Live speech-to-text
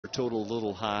Total a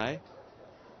little high.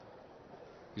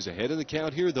 He's ahead in the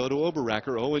count here, though, to Oberacker,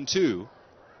 0-2.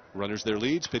 Runners their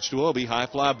leads. Pitch to Obi. High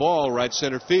fly ball, right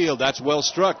center field. That's well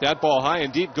struck. That ball high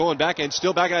and deep, going back and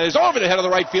still back. It's over the head of the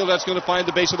right field. That's going to find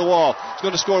the base of the wall. It's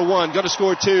going to score one. Going to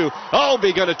score two.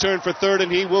 Obi going to turn for third,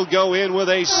 and he will go in with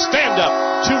a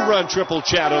stand-up two-run triple.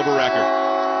 Chad Oberacker.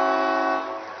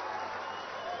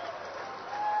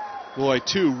 Boy,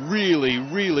 two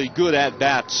really good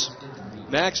at-bats.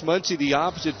 Max Muncy, the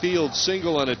opposite field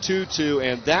single on a 2-2,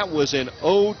 and that was an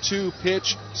 0-2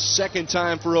 pitch, second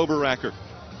time for Oberacker.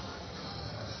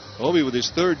 Obi with his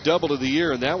third double of the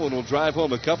year, and that one will drive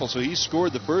home a couple. So he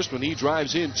scored the first one. He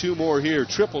drives in two more here.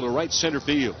 Triple to right center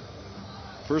field.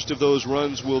 First of those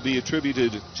runs will be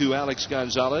attributed to Alex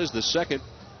Gonzalez. The second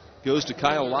goes to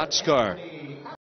Kyle Lotskar.